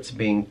ground of its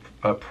being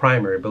a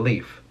primary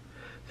belief.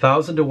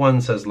 1,000 to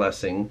 1, says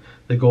Lessing,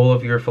 the goal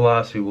of your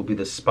philosophy will be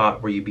the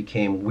spot where you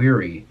became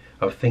weary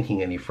of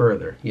thinking any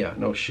further. Yeah,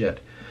 no shit.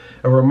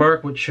 A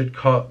remark which should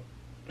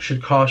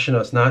caution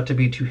us not to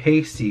be too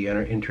hasty in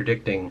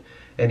interdicting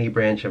any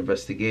branch of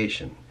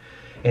investigation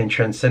and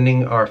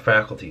transcending our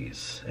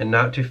faculties, and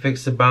not to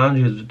fix the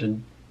boundaries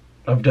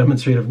of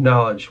demonstrative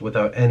knowledge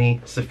without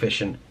any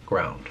sufficient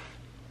ground.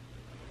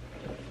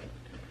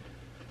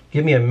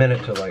 Give me a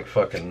minute to like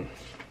fucking...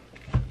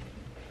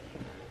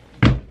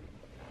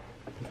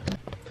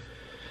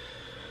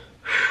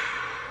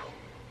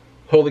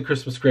 Holy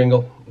Christmas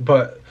Kringle.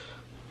 But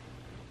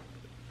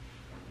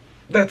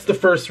that's the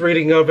first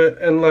reading of it,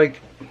 and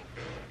like,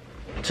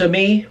 to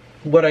me,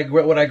 what I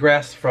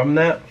grasped from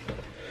that,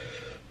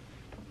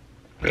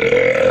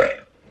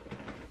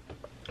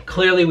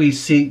 clearly we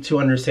seek to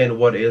understand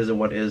what is and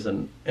what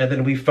isn't, and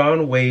then we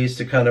found ways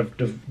to kind of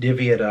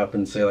divvy it up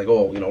and say like,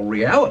 oh, you know,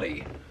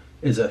 reality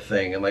is a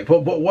thing, and like,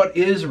 but what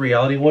is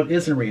reality, what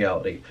isn't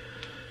reality?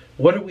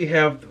 What do we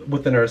have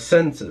within our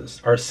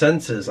senses? Our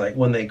senses, like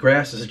when they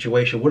grasp a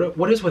situation,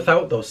 what is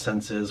without those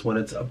senses when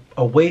it's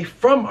away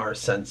from our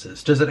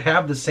senses? Does it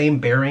have the same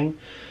bearing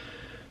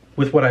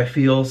with what I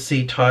feel,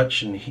 see,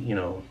 touch, and, you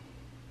know,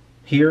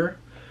 hear?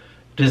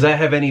 Does that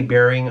have any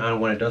bearing on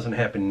when it doesn't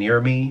happen near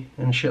me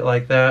and shit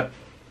like that?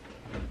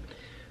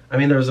 I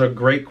mean, there's a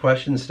great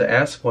questions to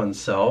ask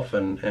oneself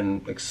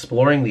and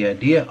exploring the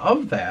idea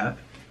of that.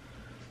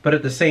 But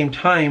at the same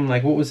time,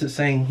 like, what was it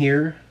saying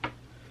here?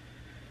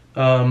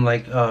 Well,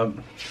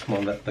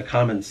 the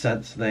common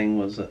sense thing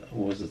was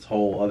its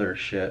whole other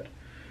shit.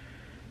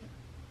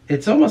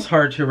 It's almost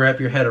hard to wrap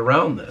your head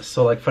around this.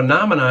 So, like,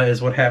 phenomena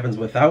is what happens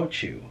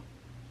without you.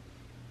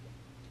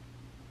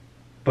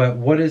 But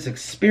what is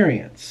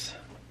experience?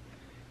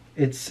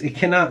 It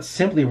cannot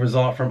simply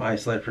result from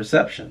isolated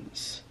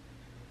perceptions.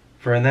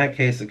 For in that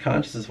case, the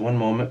consciousness of one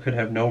moment could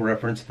have no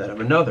reference to that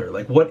of another.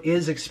 Like, what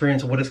is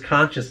experience? What is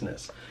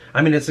consciousness?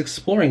 I mean, it's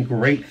exploring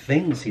great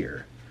things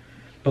here.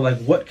 But like,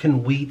 what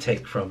can we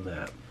take from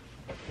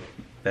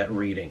that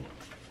reading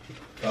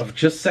of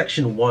just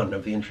section 1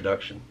 of the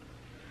introduction?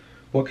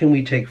 What can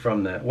we take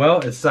from that? Well,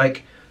 it's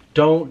like,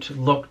 don't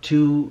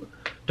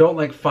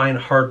like find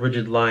hard,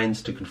 rigid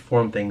lines to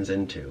conform things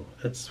into.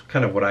 It's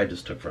kind of what I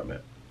just took from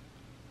it,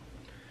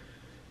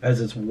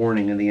 as its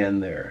warning in the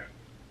end there.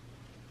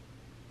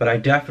 But I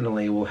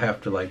definitely will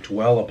have to like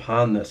dwell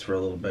upon this for a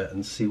little bit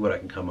and see what I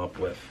can come up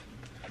with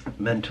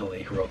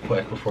mentally real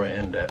quick before I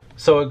end it.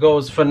 So it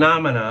goes,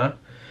 phenomena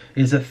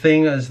is a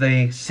thing as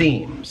they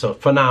seem. So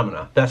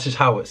phenomena, that's just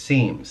how it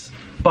seems.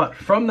 But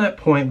from that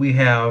point we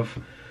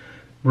have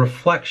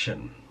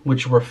reflection,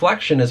 which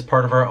reflection is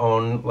part of our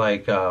own,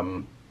 like,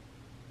 oh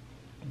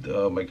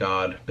my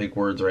god, big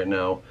words right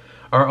now,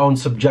 our own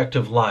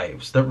subjective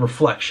lives, the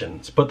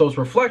reflections. But those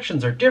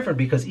reflections are different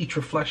because each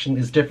reflection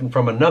is different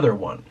from another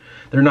one.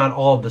 They're not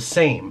all the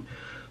same.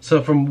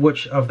 So from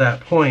which of that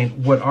point,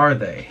 what are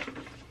they?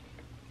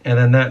 And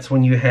then that's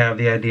when you have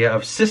the idea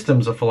of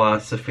systems of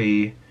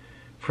philosophy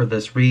for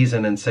this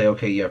reason, and say,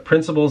 okay, you have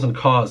principles and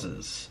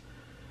causes.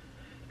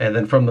 And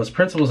then from those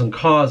principles and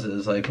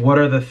causes, like, what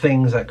are the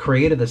things that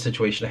created the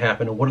situation to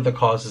happen, and what are the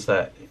causes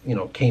that, you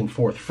know, came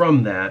forth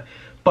from that?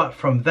 But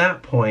from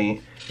that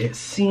point, it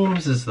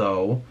seems as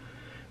though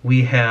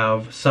we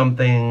have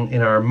something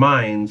in our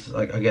minds,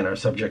 like, again, our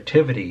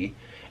subjectivity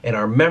and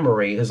our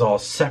memory is all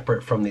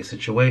separate from these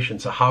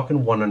situations. So how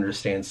can one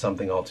understand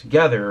something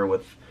altogether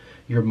with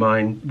your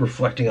mind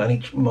reflecting on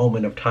each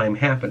moment of time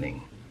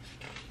happening?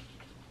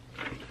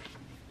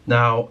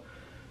 Now,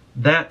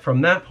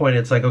 from that point,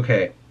 it's like,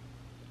 okay,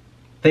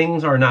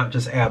 things are not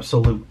just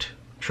absolute,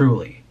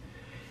 truly.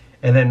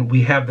 And then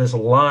we have this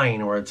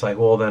line where it's like,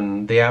 well,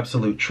 then the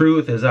absolute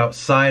truth is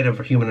outside of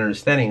human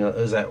understanding,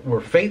 is that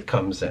where faith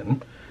comes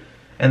in.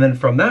 And then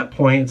from that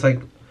point, it's like,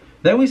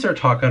 then we start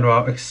talking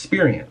about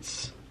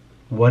experience.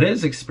 What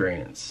is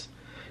experience?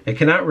 It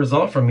cannot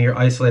result from mere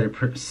isolated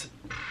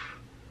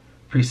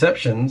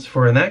perceptions,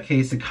 for in that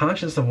case, the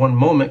consciousness of one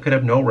moment could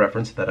have no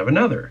reference to that of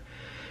another.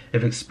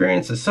 If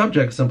experience is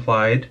subject is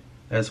implied,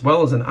 as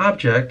well as an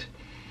object,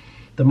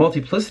 the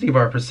multiplicity of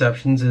our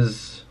perceptions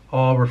is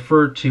all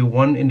referred to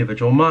one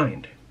individual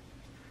mind.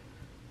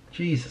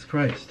 Jesus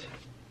Christ.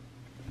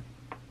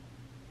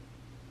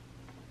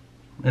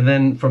 And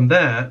then from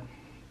that,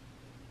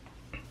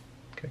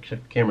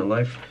 check the camera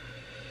live,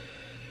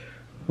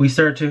 we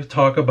start to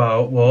talk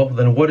about, well,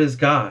 then what is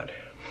God?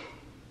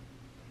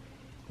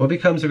 What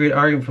becomes a great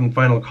argument from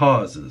final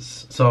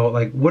causes? So,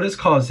 like, what is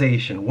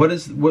causation?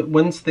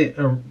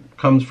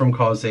 Comes from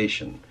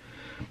causation?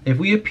 If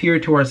we appear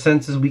to our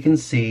senses, we can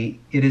see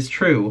it is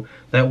true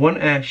that one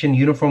action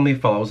uniformly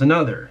follows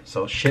another.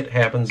 So shit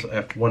happens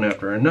one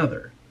after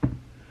another.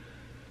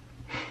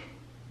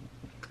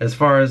 as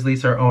far as at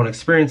least our own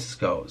experiences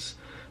goes.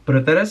 But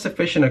if that is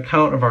sufficient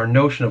account of our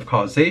notion of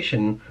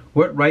causation,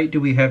 what right do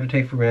we have to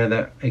take for granted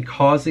that a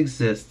cause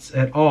exists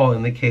at all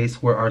in the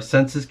case where our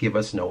senses give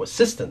us no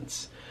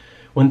assistance?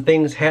 When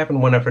things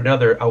happen one after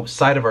another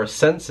outside of our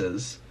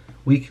senses,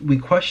 we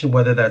question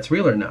whether that's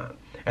real or not.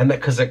 And that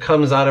because it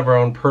comes out of our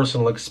own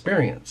personal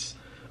experience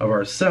of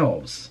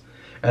ourselves.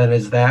 And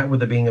is that where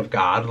the being of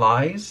God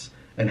lies?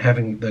 And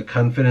having the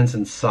confidence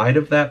inside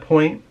of that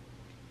point?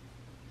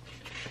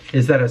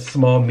 Is that a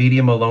small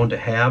medium alone to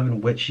have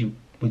in which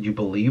would you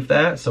believe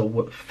that? So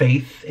what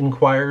faith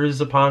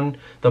inquires upon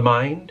the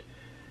mind?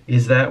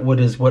 Is that what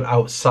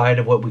outside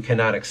of what we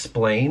cannot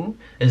explain?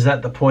 Is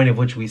that the point at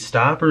which we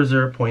stop, or is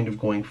there a point of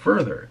going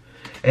further?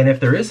 And if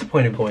there is a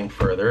point of going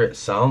further, it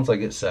sounds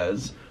like it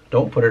says,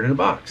 don't put it in a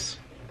box.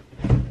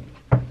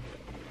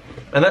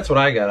 And that's what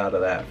I got out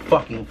of that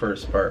fucking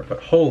first part.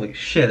 But holy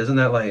shit, isn't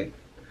that like,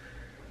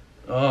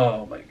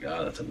 oh my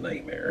god, that's a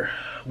nightmare.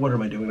 What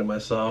am I doing to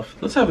myself?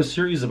 Let's have a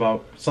series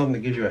about something that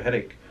gives you a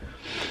headache.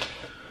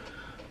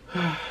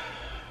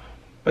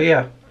 But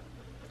yeah,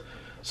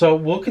 so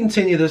we'll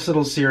continue this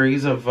little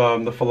series of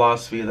the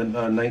philosophy of the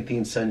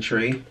 19th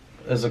century,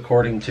 as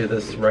according to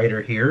this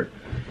writer here.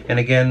 And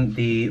again,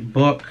 the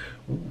book,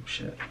 oh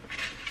shit,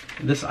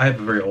 this, I have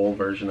a very old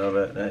version of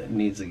it, and it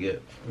needs to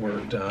get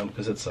worked on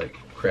because it's like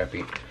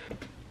crappy.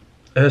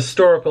 A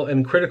historical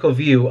and critical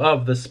view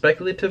of the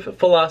speculative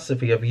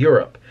philosophy of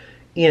Europe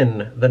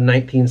in the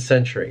 19th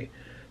century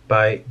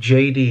by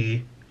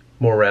J.D.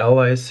 Morell,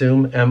 I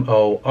assume,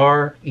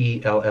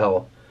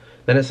 M-O-R-E-L-L.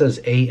 Then it says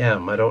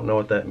A.M. I don't know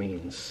what that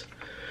means.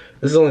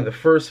 This is only the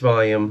first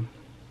volume,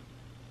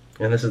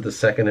 and this is the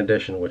second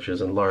edition, which is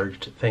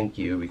enlarged. Thank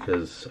you,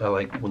 because I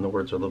like when the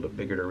words are a little bit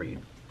bigger to read.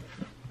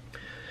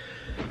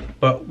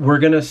 But we're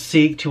going to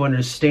seek to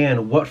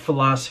understand what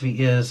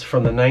philosophy is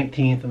from the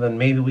 19th, and then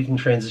maybe we can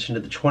transition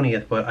to the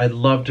 20th, but I'd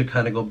love to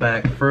kind of go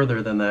back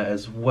further than that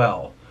as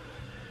well.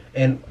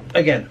 And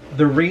again,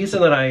 the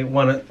reason that I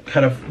want to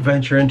kind of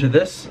venture into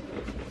this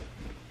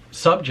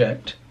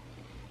subject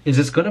is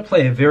it's going to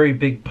play a very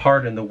big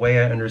part in the way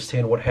I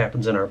understand what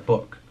happens in our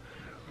book.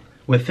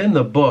 Within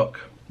the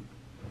book,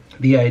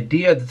 the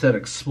idea that's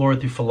explored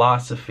through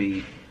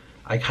philosophy,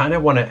 I kind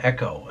of want to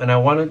echo, and I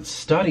want to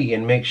study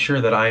and make sure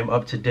that I'm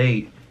up to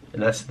date.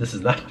 And this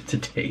is not up to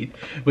date,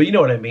 but you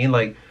know what I mean.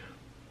 Like,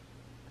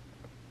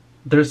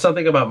 there's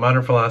something about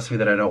modern philosophy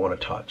that I don't want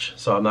to touch,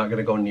 so I'm not going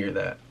to go near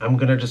that. I'm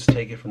going to just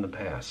take it from the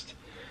past.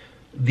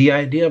 The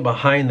idea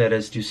behind that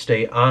is to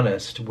stay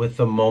honest with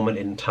the moment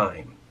in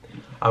time.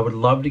 I would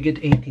love to get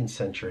to 18th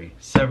century,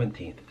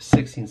 17th,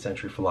 16th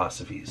century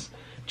philosophies,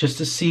 just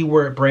to see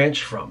where it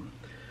branched from.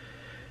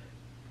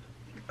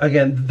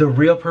 Again, the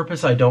real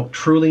purpose I don't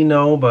truly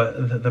know,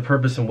 but the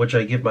purpose in which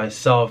I give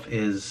myself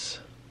is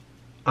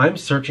I'm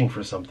searching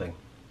for something.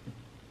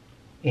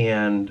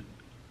 And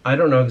I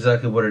don't know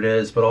exactly what it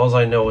is, but all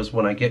I know is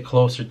when I get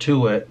closer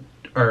to it,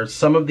 are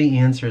some of the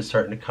answers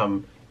starting to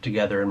come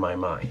together in my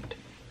mind.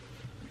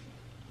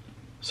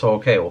 So,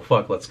 okay, well,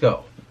 fuck, let's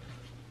go.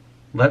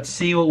 Let's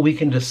see what we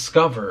can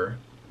discover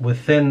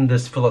within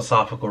this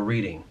philosophical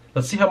reading.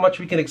 Let's see how much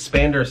we can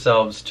expand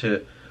ourselves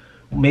to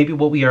maybe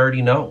what we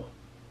already know.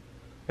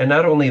 And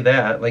not only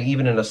that, like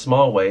even in a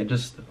small way,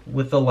 just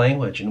with the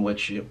language in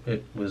which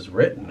it was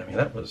written. I mean,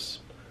 that was...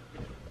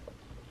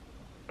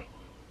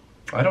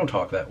 I don't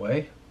talk that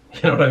way.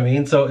 You know what I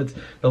mean? So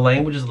the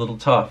language is a little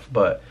tough,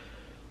 but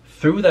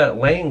through that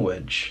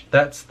language,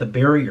 that's the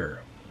barrier.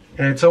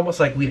 And it's almost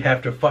like we'd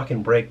have to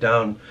fucking break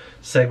down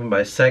segment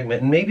by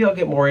segment. And maybe I'll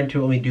get more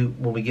into it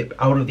when we get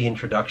out of the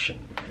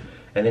introduction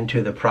and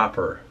into the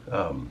proper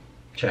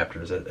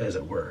chapters, as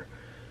it were.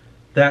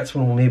 That's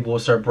when maybe we'll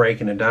start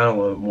breaking it down a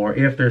little bit more.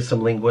 If there's some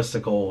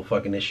linguistical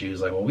fucking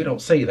issues, like, well, we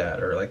don't say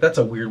that, or like, that's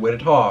a weird way to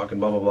talk, and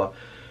blah, blah, blah.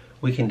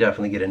 We can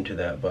definitely get into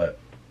that, but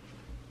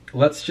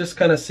let's just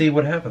kind of see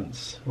what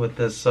happens with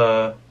this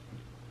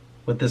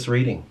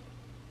reading.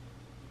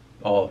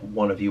 All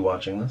one of you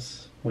watching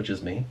this, which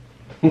is me.